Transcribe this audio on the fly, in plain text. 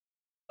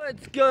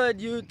What's good,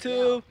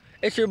 YouTube?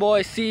 It's your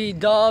boy C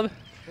Dub.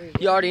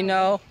 You already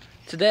know.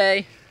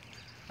 Today,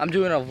 I'm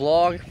doing a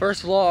vlog,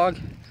 first vlog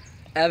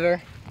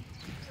ever,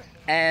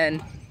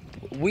 and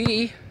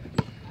we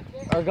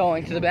are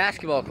going to the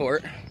basketball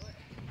court,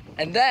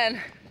 and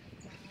then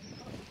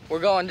we're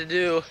going to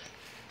do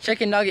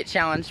Chicken Nugget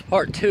Challenge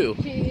Part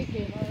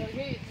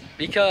 2.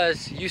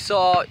 Because you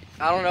saw,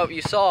 I don't know if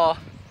you saw,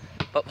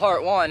 but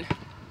Part 1,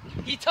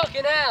 he took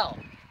an L.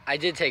 I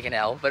did take an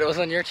L, but it was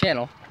on your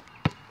channel.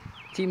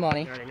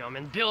 T-Money. You already know I'm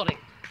in building.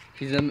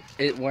 He's in.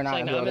 We're not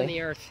in building. I'm in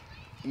the earth.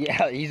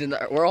 Yeah, he's in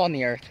the. We're on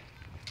the earth.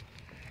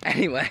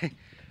 Anyway,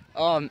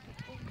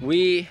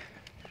 we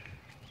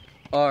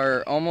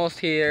are almost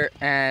here,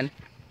 and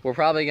we're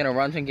probably gonna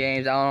run some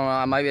games. I don't know.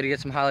 I might be able to get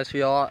some highlights for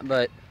y'all,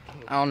 but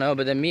I don't know.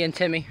 But then me and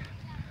Timmy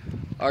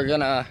are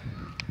gonna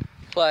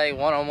play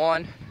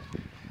one-on-one,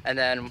 and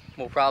then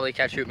we'll probably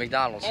catch you at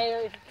McDonald's.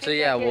 Hey, so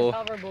yeah, we'll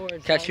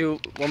catch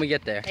you when we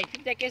get there. Hey,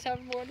 keep that kid's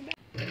hoverboard in the back.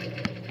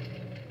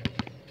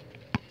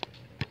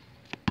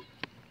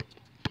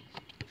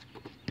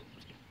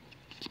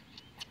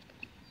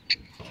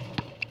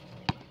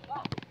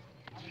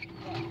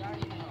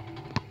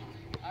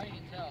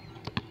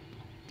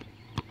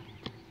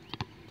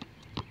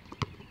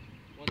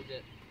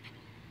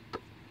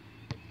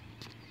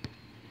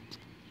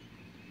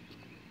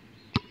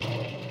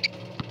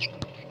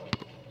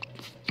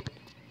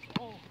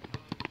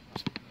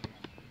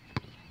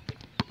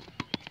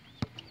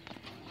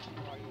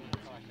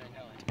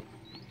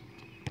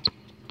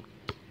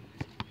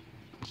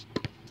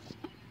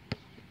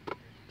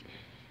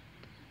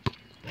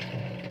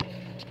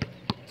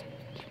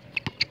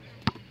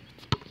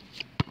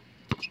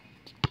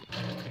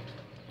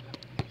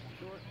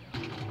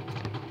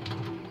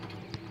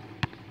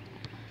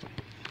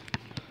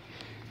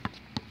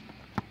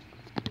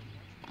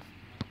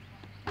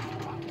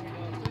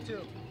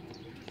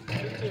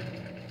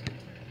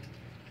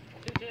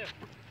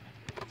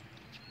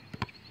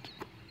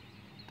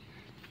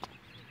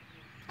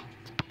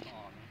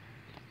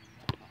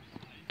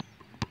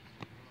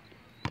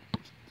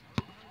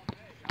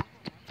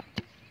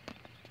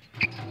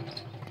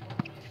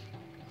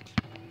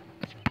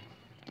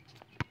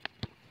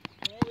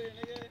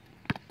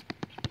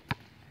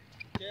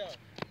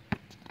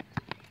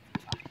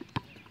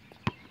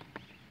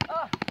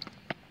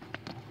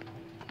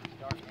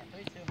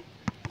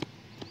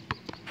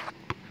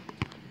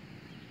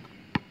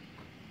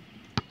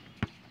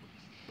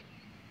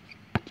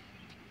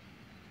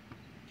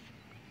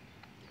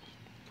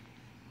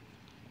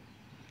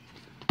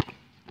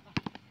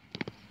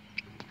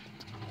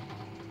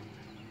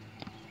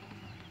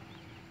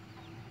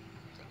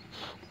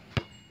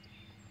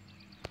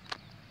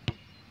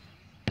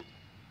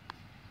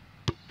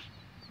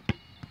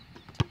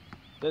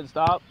 Didn't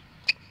stop.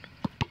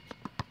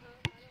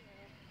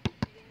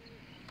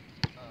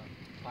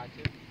 5,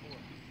 2, 4.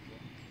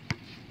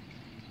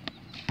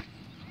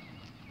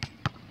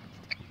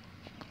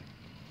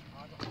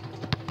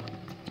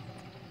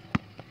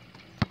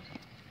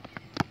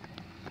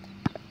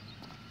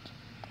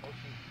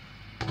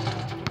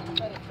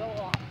 That is so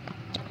off.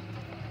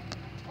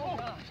 Oh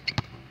gosh.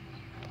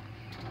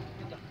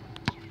 Get the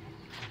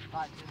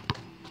 5, 2.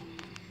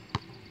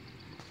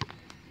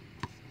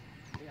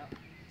 Yeah.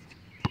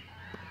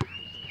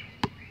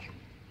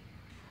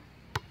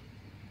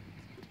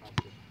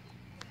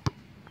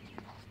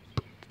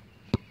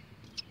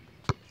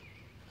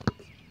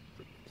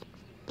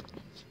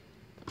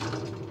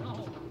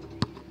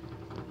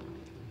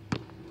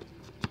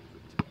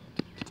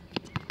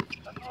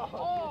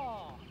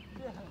 Oh!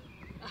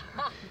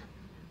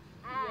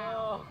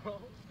 Yo,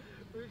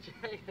 who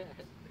tried that?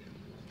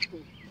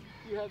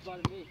 You have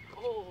butted me.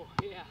 Oh,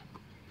 yeah.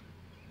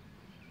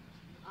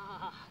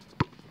 Ah.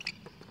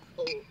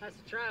 Oh, That's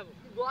a travel.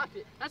 you blocked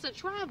it. That's a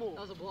travel.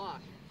 That was a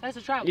block. That's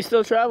a travel. You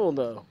still travel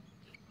though.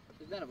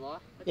 Is that a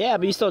block? Yeah,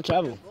 but you still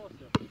travel.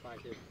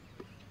 5, 2.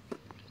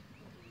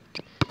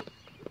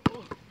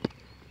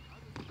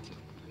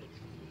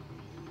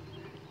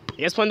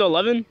 You guys playing to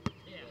 11?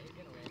 Yeah, he's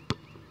gonna win.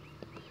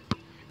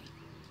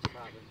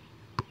 Probably.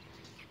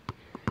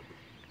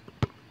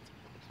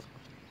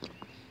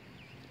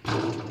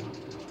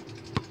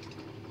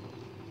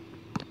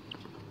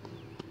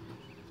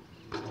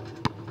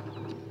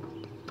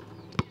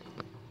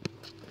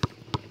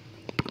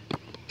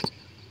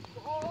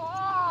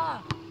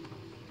 Oh!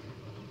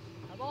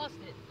 I lost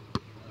it.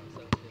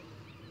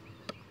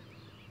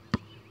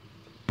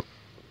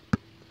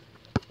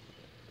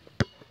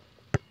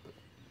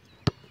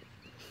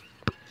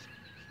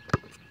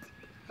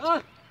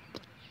 Ah!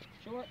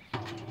 Short.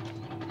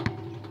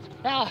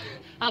 Now,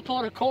 I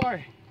pulled a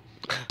cord.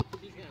 He's gonna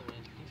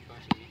win. He's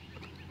crushing me.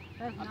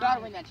 That's I'm about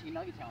to win that chicken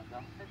nugget challenge,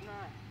 though. That's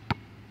not.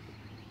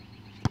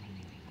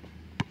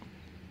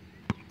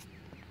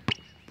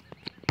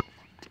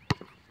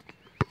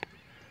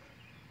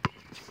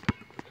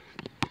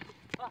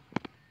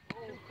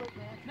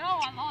 No,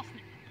 I lost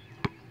it.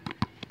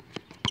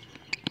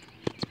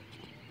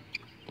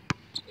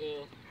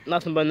 Yeah.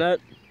 Nothing but net.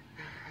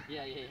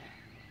 Yeah.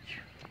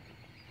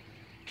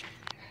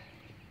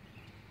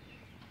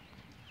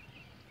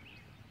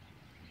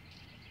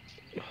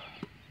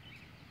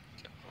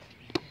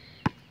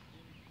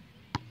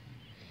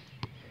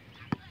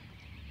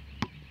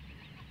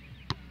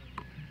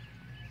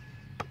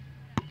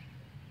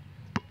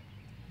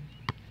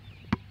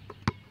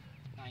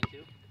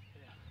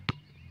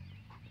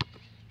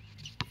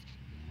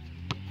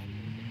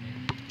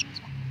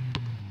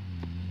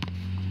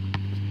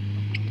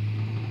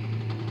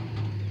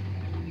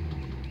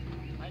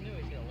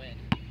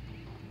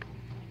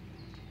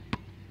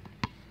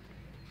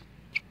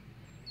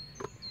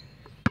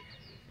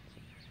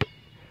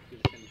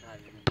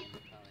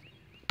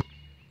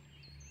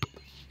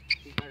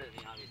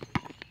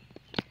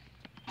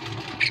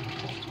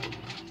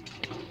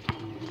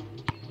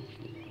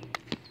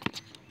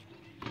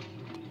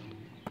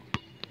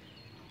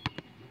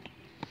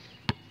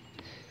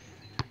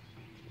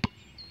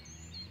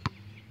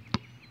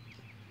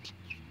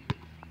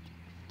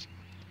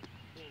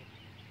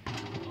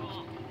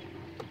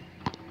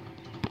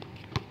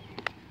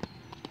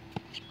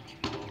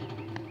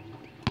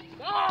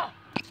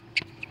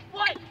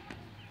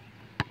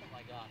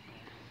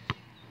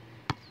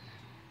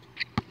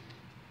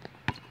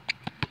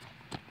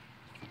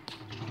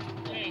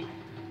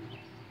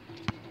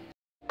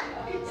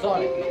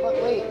 Sonic.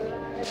 Wait.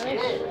 Shit.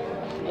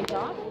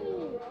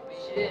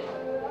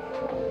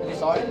 You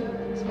started?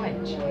 It's my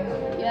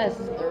jam. Yes,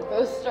 they're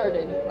both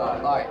started.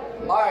 Alright.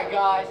 Alright,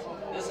 guys.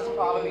 This is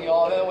probably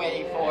all we've been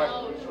waiting for.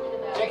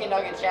 Chicken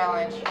nugget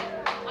challenge.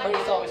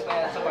 Pretty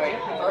self-explanatory.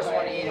 First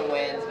one to eat it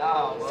wins.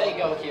 Say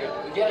go here.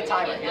 You get a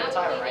timer. You get a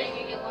timer, right?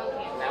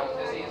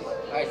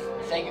 Alright,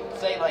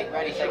 say like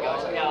ready, say go.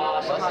 Gosh,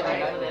 I'm not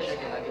ready for this.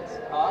 Chicken nuggets.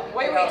 Huh?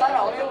 Wait, time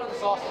out. Let me open the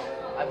sauce.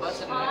 I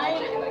busted a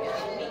chicken nugget.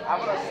 I'm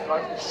gonna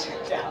start this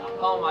shit down.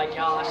 Oh my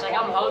gosh, like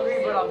I'm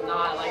hungry, but I'm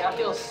not. Like I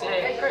feel sick.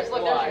 Hey Chris,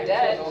 look, there's your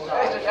dad.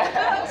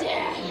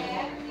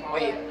 Dad.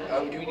 Wait,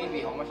 do we need to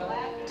be home or something?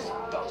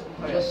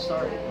 Just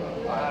started.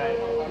 Alright.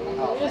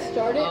 Just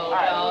started? Oh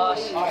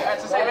gosh.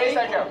 Alright, so say ready,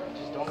 set, go.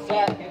 Just don't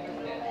set.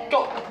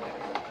 Go!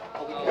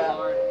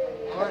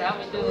 Lord, help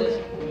me do this.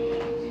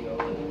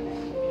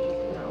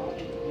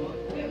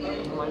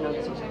 My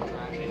nuggets are so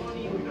trash.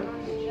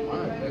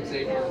 Alright,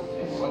 Xavier,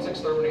 let's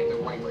exterminate the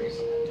white race.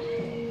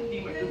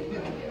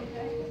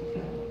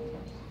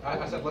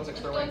 I said let's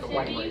exterminate the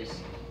white race.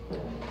 So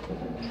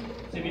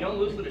if you don't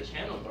lose to the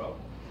channel, bro.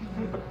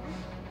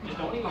 Just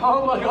don't even.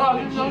 Oh my god,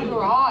 these nuggets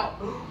are hot.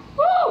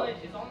 Woo!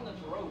 It's on the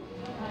throat.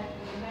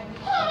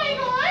 Oh my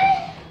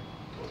god!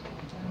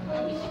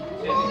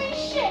 Holy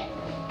shit!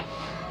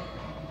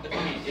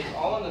 It's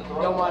all in the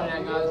throat. Don't mind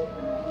that, guys.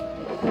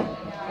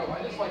 I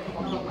just like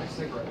fucking up my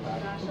cigarette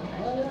pack.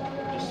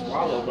 Just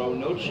swallow, bro.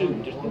 No chew.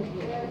 Just.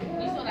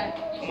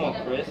 Come on,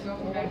 Chris.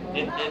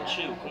 It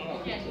chew. Come on.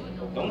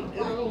 Don't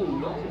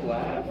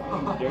laugh.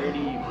 You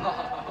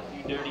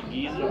dirty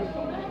geezer.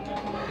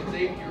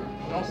 Xavier,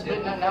 Don't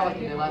spit nothing out like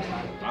you did last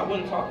time. I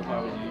wouldn't talk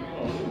about it with you. You're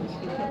gonna lose.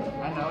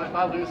 I know, if I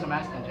lose, I'm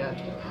asking Jeff.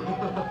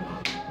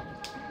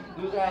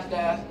 Loser has to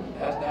ask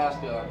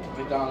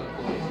McDonald's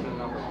employees for the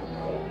number.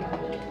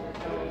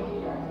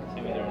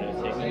 See me there.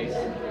 Take these.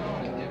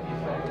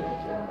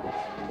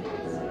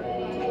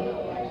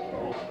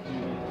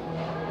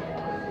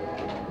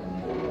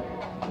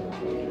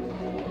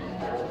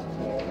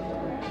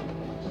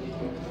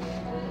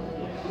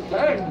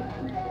 Hey!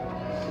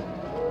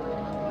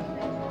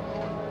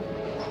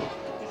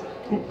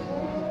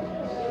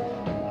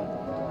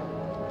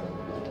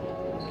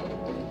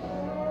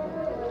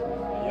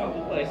 Y'all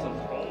look like some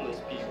homeless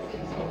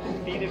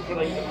people. Feed it for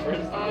like the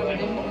first time in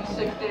a month.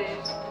 6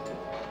 days.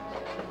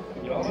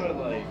 Y'all are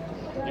like,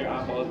 your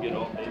eyeballs get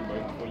all big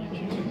right before you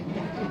chew.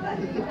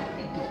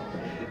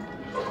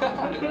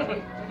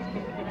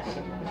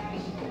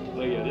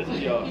 Look at this is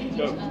y'all.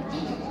 Go.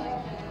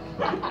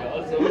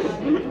 Y'all so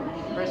stupid.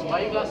 Chris, why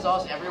you got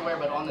sauce everywhere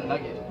but on the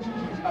nugget?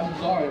 I'm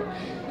sorry.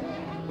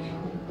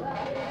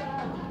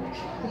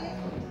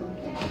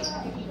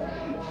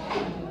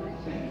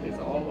 It's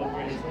all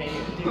over his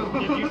hand.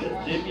 Did you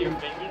just dip your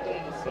fingers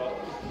in the sauce?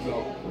 no.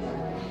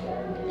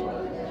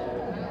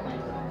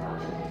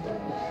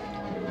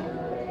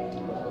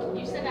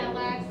 You said that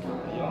last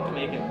time. Y'all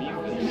making me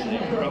feel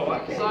sick,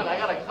 bro. Son, I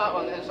got a cut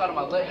on the inside of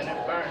my lip and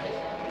it burned.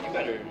 You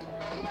better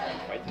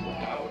fight to the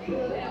power.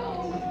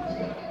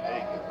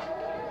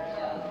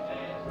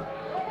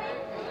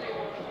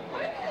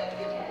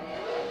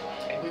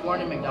 If we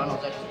weren't in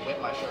McDonald's, I'd just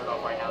whip my shirt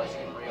off right now. This is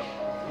getting real.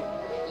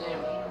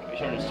 You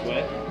starting to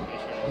sweat?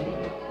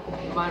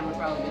 Mine would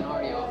probably been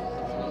already off.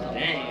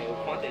 Dang,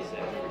 what they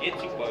said. Forget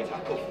 $2.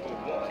 I'll go for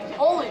one.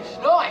 Holy shit!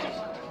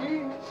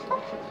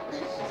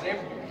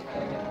 Xavier,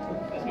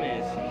 This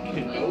man's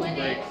taking no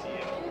breaks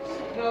here.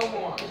 no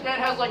more. This man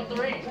has like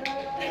 3.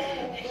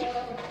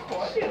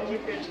 What? 6.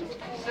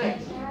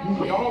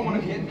 Y'all don't want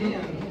to get me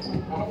in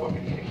on a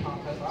fucking eating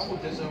contest. I will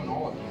disown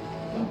all of you.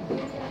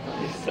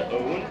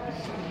 Disown?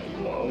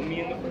 You won't own me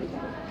in the first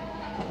place.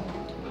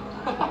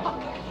 I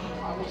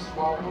will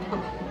swallow.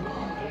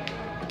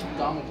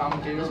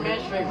 This man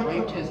straight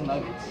raped his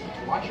nuggets.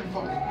 Watch your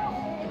fucking mouth.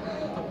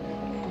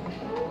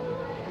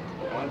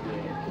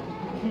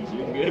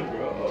 You're good,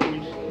 bro. Oh, Shut the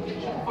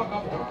fuck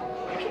up, dog.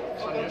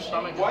 Son, your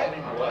stomach is What?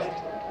 hitting my What? leg. Would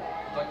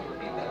you like to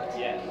repeat that?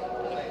 yeah.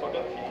 Fuck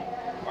up.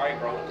 Alright,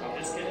 bro. I'm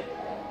just kidding.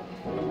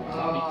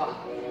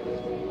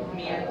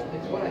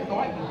 It's what I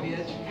thought, you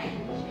bitch.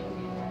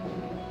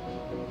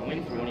 I'm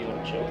waiting for one of you to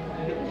choke.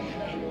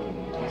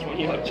 Which one of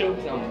you to choke?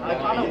 I'm I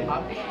kind dying. of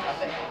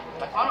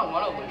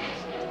want to lose.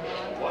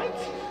 What?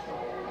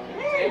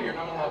 Xavier, no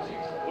one loves you.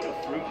 What a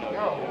fruit nugget.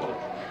 No.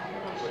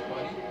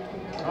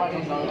 No,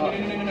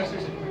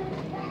 seriously.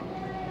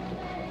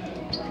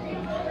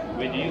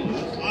 Wait, do you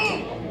lose?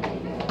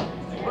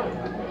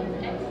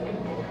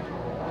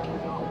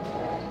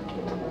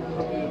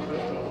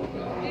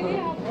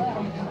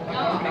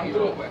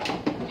 Do it, wait.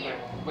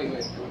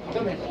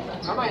 Come here.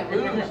 I might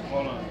lose.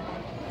 Hold on.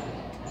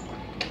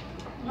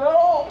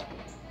 No!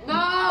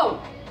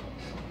 No!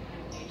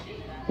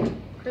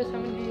 Chris, how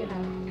many do you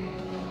have?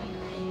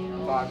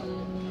 5.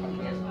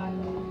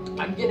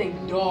 I'm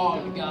getting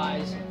dogged,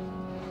 guys.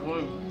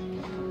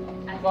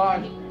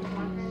 5.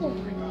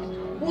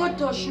 What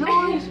the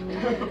schnoz?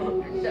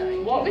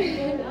 Whoa.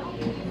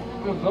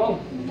 Good go.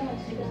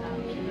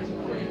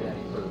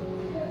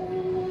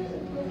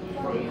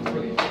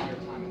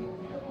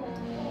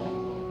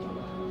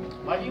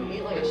 Why do you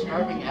eat like a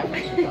starving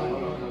African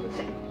child?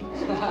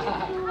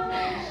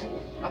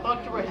 I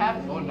thought you were half.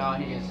 Oh no,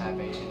 he is half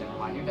Asian. Never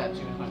mind. You've had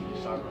 200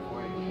 starved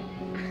before you.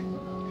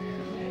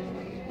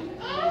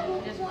 Oh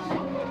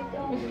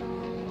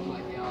my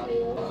god.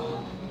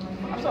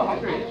 I'm so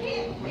hungry.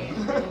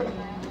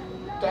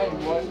 Dang,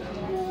 what?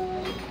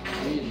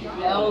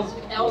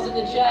 L's in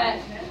the chat.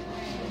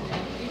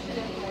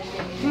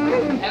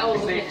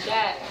 L's in the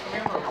chat.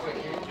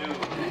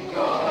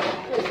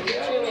 Keep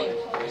chewing.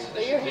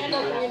 Put your hand up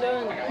when you're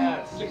done.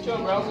 Keep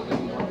chewing, bro.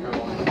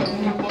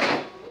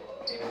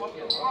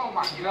 Oh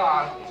my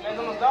god. This man's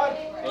almost done.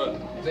 Look.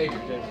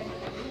 Xavier.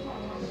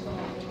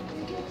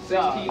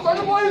 16.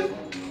 Second place.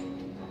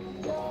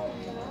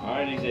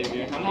 Alright,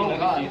 Xavier. How many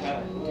nuggets do you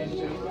have?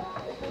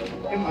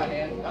 In my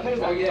hand. I think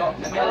it's like, yeah.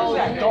 L's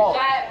in the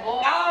chat,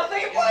 boy.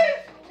 Second place.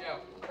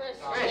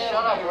 Chris,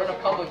 shut up. We're in a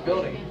public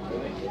building.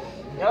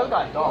 Yeah, that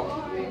got dog.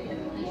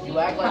 You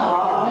act like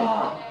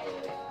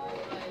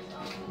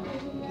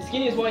The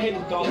skinniest boy hit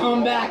the dog.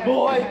 Come back,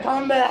 boy.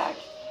 Come back.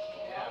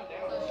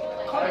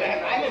 Come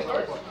back. I'm in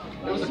first.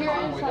 It was a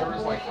convoy. There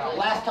was like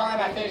last time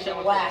I finished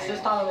in last.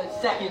 This time I'm in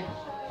second.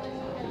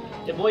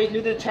 The boy is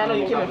new to the channel,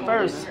 you came in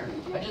first.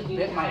 I just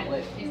bit my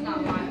lip. It's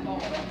not my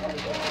fault.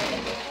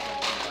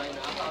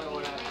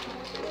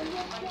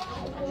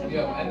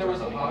 Yo, and there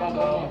was a hot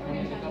dog.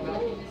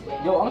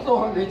 Yo, I'm so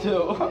hungry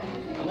too.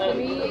 We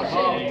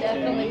should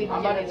definitely I'm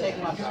about to take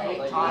my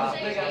sweet time.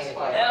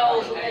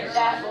 L's in the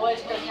chat,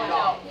 boys. Chris, watch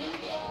out.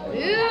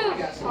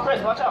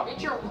 Chris, watch out.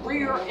 Get your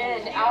rear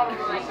end out of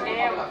my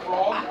camera,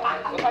 bro. I'm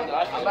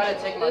about to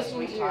take my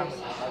sweet time.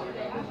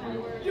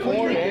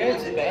 4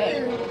 minutes?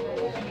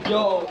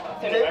 Yo.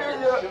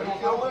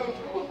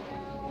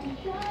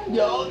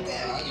 Yo.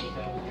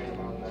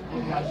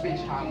 That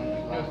bitch time.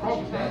 No,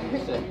 probably that.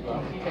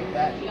 Take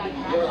that.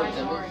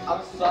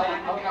 I'm sorry.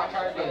 I'm not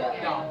trying to do that.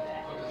 No.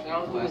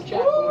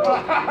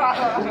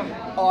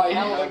 Oh,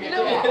 yeah. Look at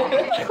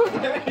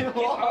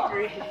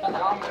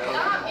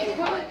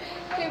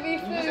Give me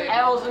food.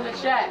 L's in the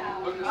chat.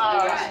 Look at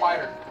this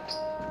spider.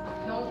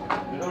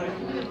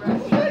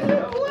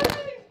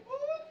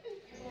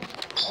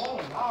 Oh,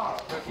 nah.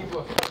 Keep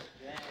looking.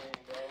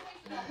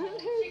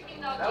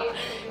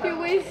 You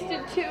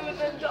wasted 2 and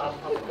then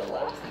dropped the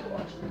last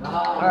one.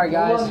 Alright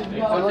guys, it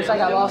looks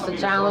like I lost the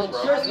challenge.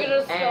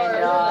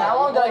 And how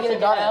long did I get it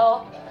done?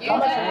 How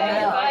much did I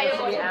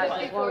get?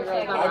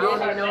 I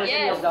don't even know what she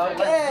has done.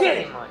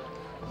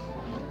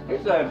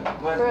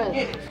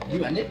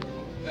 You end it?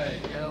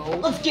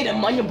 Let's get him,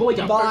 man. Your boy's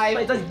in first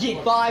place. Let's get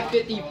him.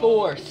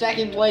 554,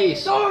 second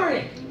place.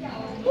 Sorry.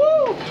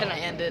 Woo! Can I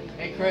end it?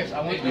 Hey Chris, I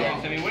want you.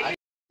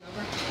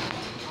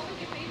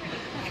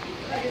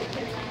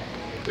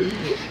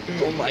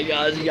 Oh my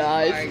God,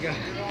 guys!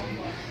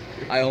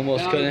 I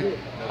almost couldn't.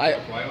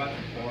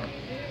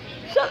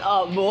 Shut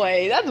up,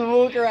 boy. That's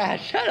Wookerat.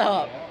 Shut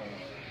up.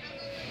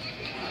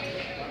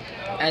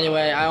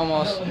 Anyway, I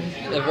almost.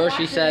 At first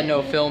she said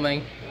no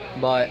filming,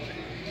 but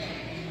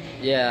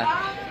yeah.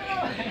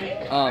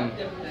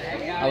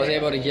 I was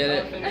able to get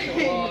it.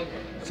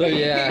 So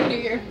yeah.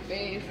 Your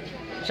face.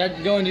 Should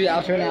I go and do the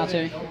outro now,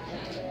 Timmy?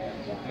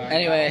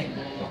 Anyway,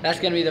 that's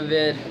gonna be the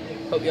vid.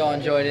 Hope y'all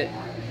enjoyed it.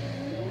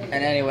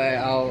 And anyway,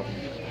 I'll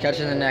catch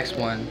you in the next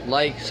one.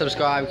 Like,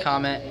 subscribe,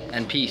 comment,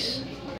 and peace.